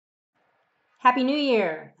Happy New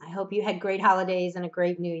Year. I hope you had great holidays and a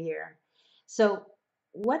great New Year. So,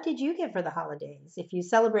 what did you get for the holidays? If you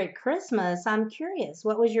celebrate Christmas, I'm curious,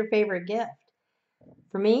 what was your favorite gift?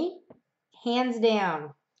 For me, hands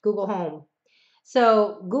down, Google Home.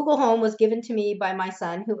 So Google Home was given to me by my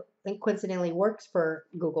son, who coincidentally works for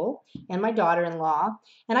Google, and my daughter-in-law.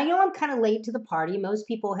 And I know I'm kind of late to the party. Most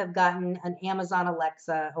people have gotten an Amazon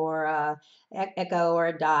Alexa or a Echo or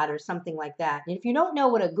a Dot or something like that. And if you don't know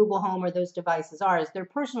what a Google Home or those devices are, is they're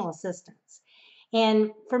personal assistants.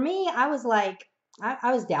 And for me, I was like,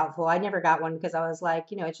 I was doubtful. I never got one because I was like,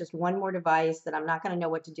 it's just one more device that I'm not going to know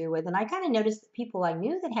what to do with. And I kind of noticed that people I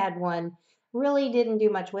knew that had one really didn't do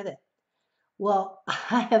much with it. Well,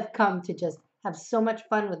 I have come to just have so much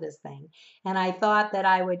fun with this thing. And I thought that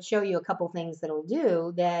I would show you a couple things that it'll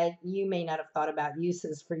do that you may not have thought about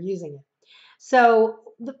uses for using it. So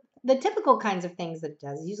the typical kinds of things that it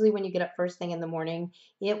does, usually when you get up first thing in the morning,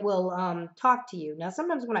 it will talk to you. Now,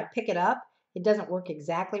 sometimes when I pick it up, it doesn't work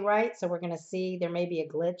exactly right. So we're going to see there may be a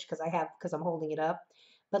glitch because I'm holding it up.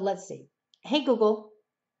 But let's see. Hey, Google,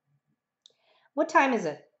 what time is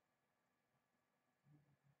it?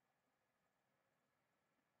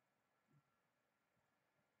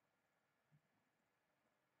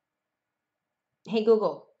 Hey,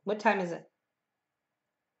 Google, what time is it?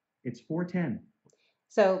 It's 4:10.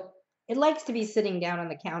 So it likes to be sitting down on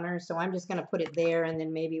the counter, so I'm just going to put it there and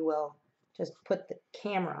then maybe we'll just put the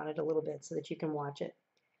camera on it a little bit so that you can watch it.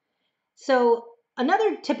 So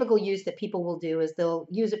another typical use that people will do is they'll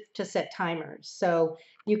use it to set timers. So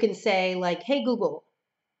you can say like, hey Google,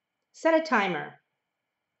 set a timer,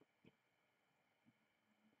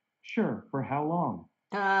 Sure, for how long?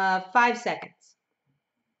 5 seconds.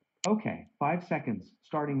 Okay, 5 seconds,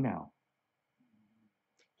 starting now.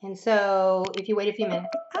 And so if you wait a few minutes,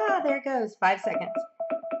 there it goes, 5 seconds.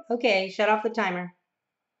 Okay, shut off the timer.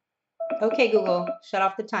 Okay, Google, shut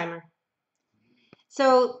off the timer.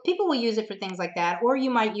 So people will use it for things like that, or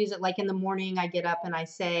you might use it like in the morning. I get up and I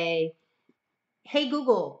say, "Hey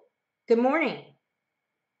Google, good morning."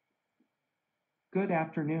 Good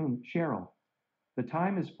afternoon, Sheryl. The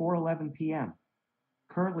time is 4:11 p.m.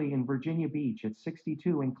 Currently in Virginia Beach at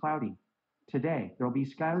 62 and cloudy. Today, there'll be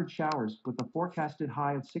scattered showers with a forecasted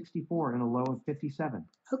high of 64 and a low of 57.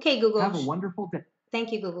 Okay, Google. Have a wonderful day.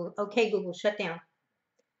 Thank you, Google. Okay, Google, shut down.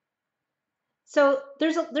 So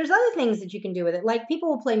there's other things that you can do with it. Like people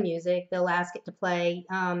will play music. They'll ask it to play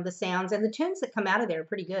the sounds, and the tunes that come out of there are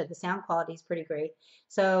pretty good. The sound quality is pretty great.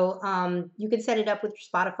 So you can set it up with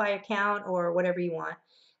your Spotify account or whatever you want.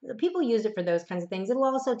 People use it for those kinds of things. It'll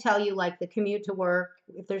also tell you like the commute to work,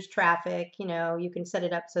 if there's traffic, you can set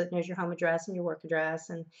it up so it knows your home address and your work address.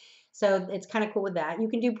 And so it's kind of cool with that. You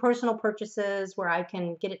can do personal purchases where I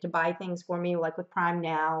can get it to buy things for me, like with Prime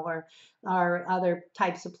Now or other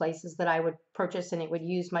types of places that I would purchase, and it would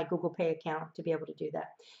use my Google Pay account to be able to do that.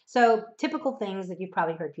 So typical things that you've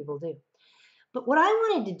probably heard people do. But what I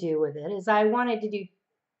wanted to do with it is I wanted to do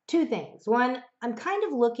two things. One, I'm kind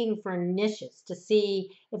of looking for niches to see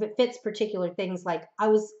if it fits particular things. Like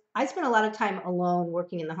I spent a lot of time alone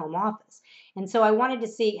working in the home office. And so I wanted to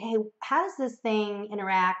see, hey, how does this thing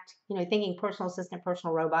interact, thinking personal assistant,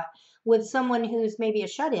 personal robot, with someone who's maybe a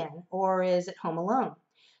shut-in or is at home alone.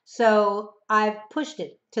 So I've pushed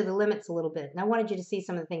it to the limits a little bit. And I wanted you to see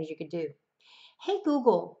some of the things you could do. Hey,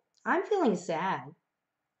 Google, I'm feeling sad.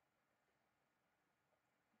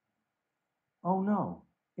 Oh no,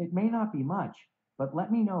 it may not be much, but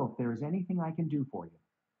let me know if there is anything I can do for you.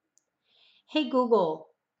 Hey, Google,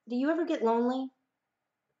 do you ever get lonely?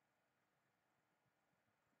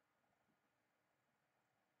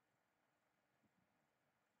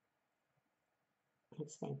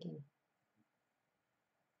 It's thinking.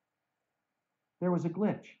 There was a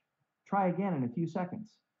glitch. Try again in a few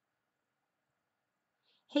seconds.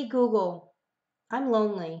 Hey, Google, I'm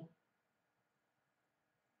lonely.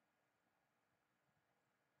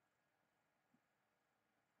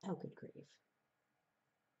 Oh, good grief.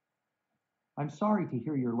 I'm sorry to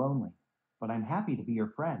hear you're lonely, but I'm happy to be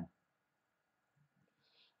your friend.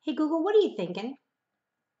 Hey, Google, what are you thinking?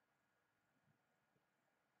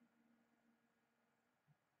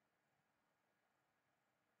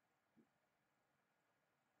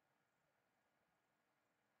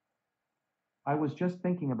 I was just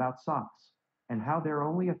thinking about socks and how they're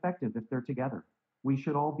only effective if they're together. We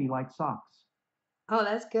should all be like socks. Oh,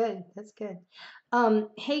 that's good. That's good.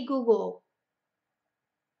 Hey, Google,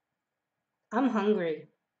 I'm hungry.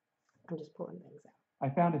 I'm just pulling things out.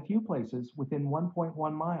 I found a few places within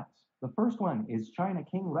 1.1 miles. The first one is China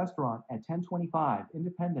King Restaurant at 1025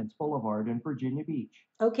 Independence Boulevard in Virginia Beach.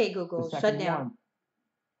 Okay, The Google, shut second down. one,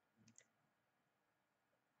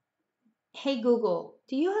 Hey Google,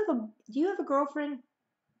 do you have a girlfriend?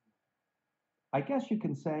 I guess you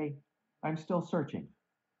can say, I'm still searching.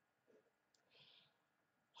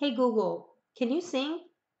 Hey Google, can you sing?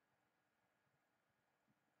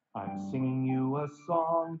 I'm singing you a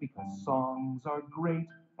song because songs are great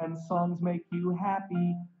and songs make you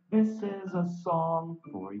happy. This is a song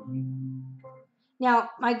for you. Now,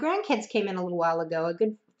 my grandkids came in a little while ago.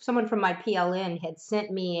 Someone from my PLN had sent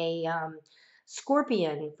me a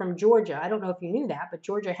scorpion from Georgia. I don't know if you knew that, but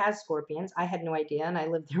Georgia has scorpions. I had no idea, and I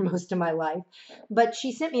lived there most of my life. But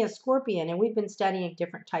she sent me a scorpion, and we've been studying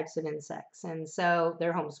different types of insects, and so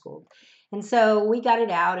they're homeschooled. And so we got it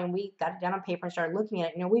out and we got it down on paper and started looking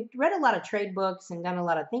at it. We've read a lot of trade books and done a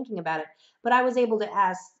lot of thinking about it, but I was able to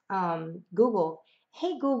ask Google,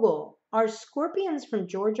 hey Google, are scorpions from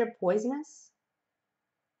Georgia poisonous?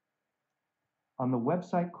 On the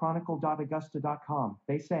website chronicle.augusta.com,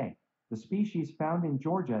 they say the species found in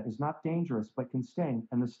Georgia is not dangerous but can sting,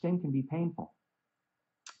 and the sting can be painful.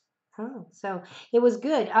 Oh, so it was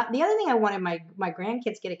good. The other thing I wanted my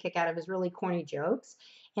grandkids get a kick out of is really corny jokes,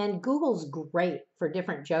 and Google's great for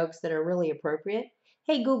different jokes that are really appropriate.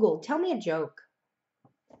 Hey Google, tell me a joke.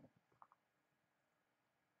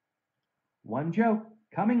 One joke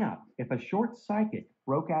coming up: if a short psychic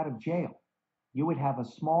broke out of jail, you would have a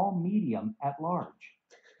small medium at large.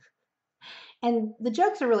 And the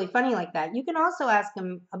jokes are really funny like that. You can also ask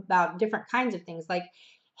them about different kinds of things, like,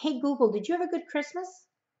 "Hey Google, did you have a good Christmas?"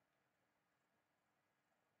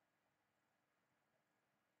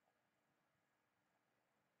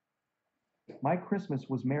 My Christmas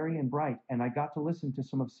was merry and bright, and I got to listen to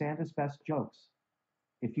some of Santa's best jokes.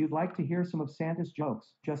 If you'd like to hear some of Santa's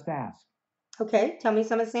jokes, just ask. Okay, tell me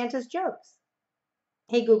some of Santa's jokes.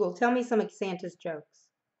 Hey Google, tell me some of Santa's jokes.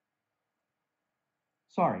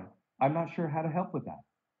 Sorry, I'm not sure how to help with that.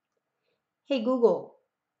 Hey Google,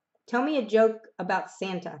 tell me a joke about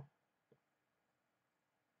Santa.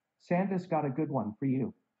 Santa's got a good one for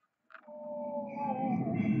you.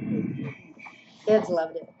 Kids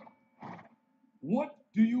loved it. What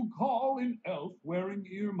do you call an elf wearing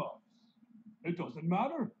earmuffs? It doesn't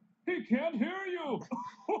matter. He can't hear you.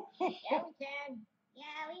 Yeah, we can.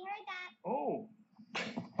 Yeah, we heard that. Oh.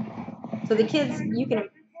 So the kids,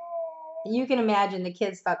 you can imagine the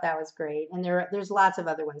kids thought that was great, and there's lots of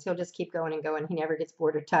other ones. He'll just keep going and going. He never gets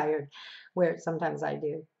bored or tired, where sometimes I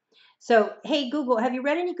do. So, hey Google, have you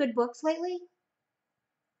read any good books lately?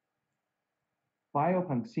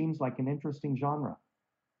 Biopunk seems like an interesting genre.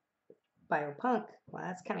 Biopunk. Well,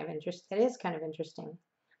 that's kind of interesting. It is kind of interesting.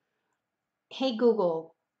 Hey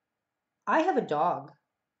Google, I have a dog.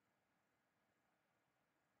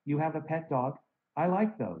 You have a pet dog? I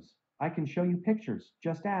like those. I can show you pictures.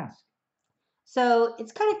 Just ask. So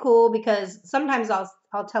it's kind of cool because sometimes I'll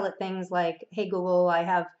tell it things like, "Hey Google, I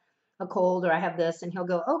have a cold or I have this," and he'll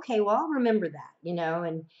go, "Okay, well I'll remember that,"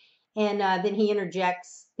 and then he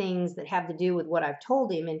interjects things that have to do with what I've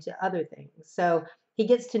told him into other things. So he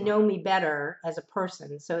gets to know me better as a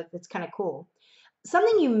person. So it's kind of cool.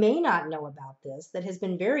 Something you may not know about this that has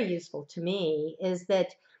been very useful to me is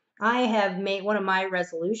that I have made one of my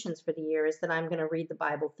resolutions for the year is that I'm going to read the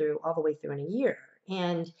Bible through all the way through in a year.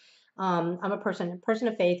 And I'm a person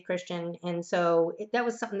of faith, Christian, and so that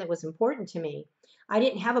was something that was important to me. I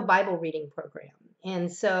didn't have a Bible reading program, and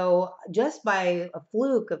so just by a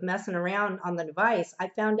fluke of messing around on the device, I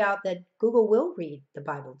found out that Google will read the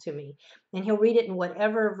Bible to me, and he'll read it in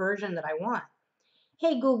whatever version that I want.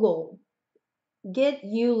 Hey Google, get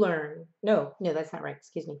you learn. No, no, that's not right.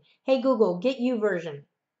 Excuse me. Hey Google, get you version.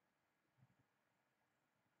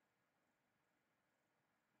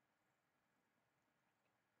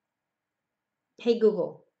 Hey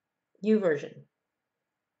Google, you version.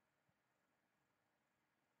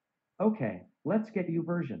 Okay, let's get you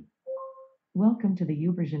version. Welcome to the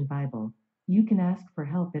YouVersion Bible. You can ask for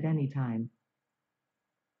help at any time.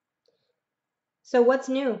 So what's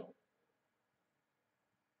new?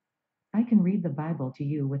 I can read the Bible to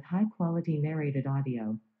you with high quality narrated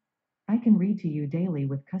audio. I can read to you daily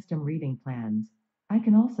with custom reading plans. I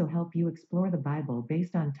can also help you explore the Bible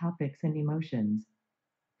based on topics and emotions.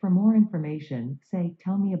 For more information, say,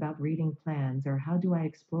 "Tell me about reading plans," or "How do I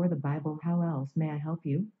explore the Bible? How else may I help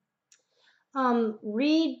you?"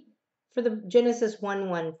 Read for the Genesis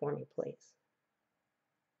 1:1 for me, please.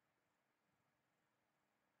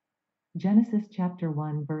 Genesis chapter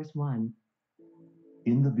 1, verse 1.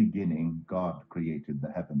 In the beginning, God created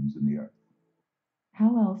the heavens and the earth.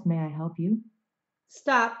 How else may I help you?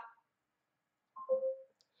 Stop.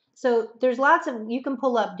 So there's lots of, you can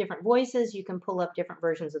pull up different voices, you can pull up different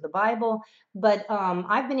versions of the Bible, but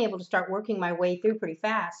I've been able to start working my way through pretty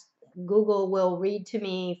fast Google will read to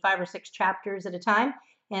me 5 or 6 chapters at a time,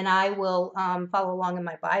 and I will follow along in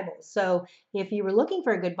my Bible. So if you were looking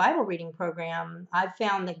for a good Bible reading program, I've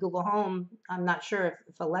found that Google Home, I'm not sure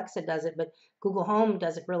if Alexa does it, but Google Home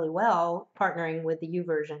does it really well, partnering with the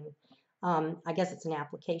YouVersion. I guess it's an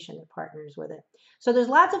application that partners with it. So there's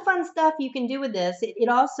lots of fun stuff you can do with this. It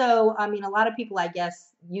also, I mean, a lot of people, I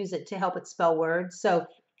guess, use it to help it spell words. So,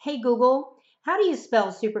 hey Google, how do you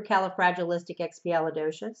spell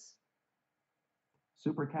supercalifragilisticexpialidocious?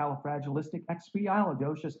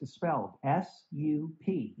 Supercalifragilisticexpialidocious is spelled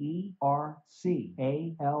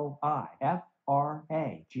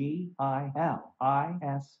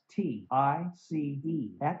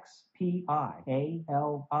supercalifragilisticexpialidocious.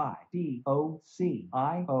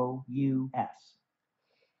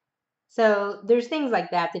 So there's things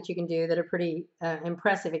like that that you can do that are pretty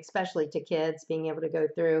impressive, especially to kids being able to go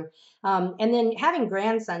through. And then having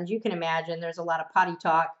grandsons, you can imagine there's a lot of potty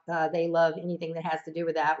talk. They love anything that has to do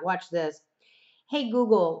with that. Watch this. Hey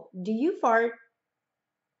Google, do you fart?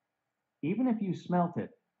 Even if you smelt it,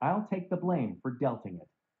 I'll take the blame for delting it.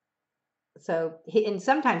 So, and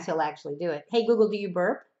sometimes he'll actually do it. Hey Google, do you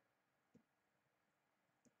burp?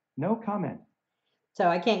 No comment. So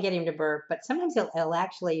I can't get him to burp, but sometimes he'll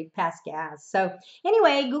actually pass gas. So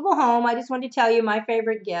anyway, Google Home, I just wanted to tell you my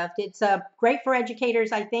favorite gift. It's great for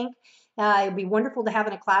educators, I think. It'd be wonderful to have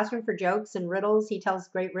in a classroom for jokes and riddles. He tells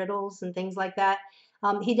great riddles and things like that.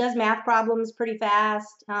 He does math problems pretty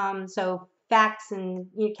fast, so facts and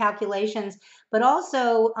calculations. But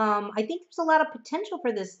also, I think there's a lot of potential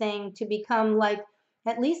for this thing to become like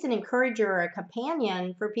at least an encourager or a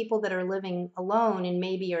companion for people that are living alone and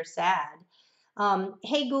maybe are sad.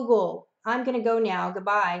 Hey Google, I'm gonna go now.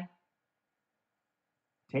 Goodbye.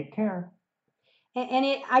 Take care.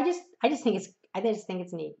 And I just think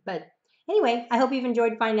it's neat. But anyway, I hope you've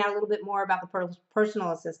enjoyed finding out a little bit more about the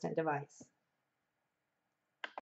personal assistant device.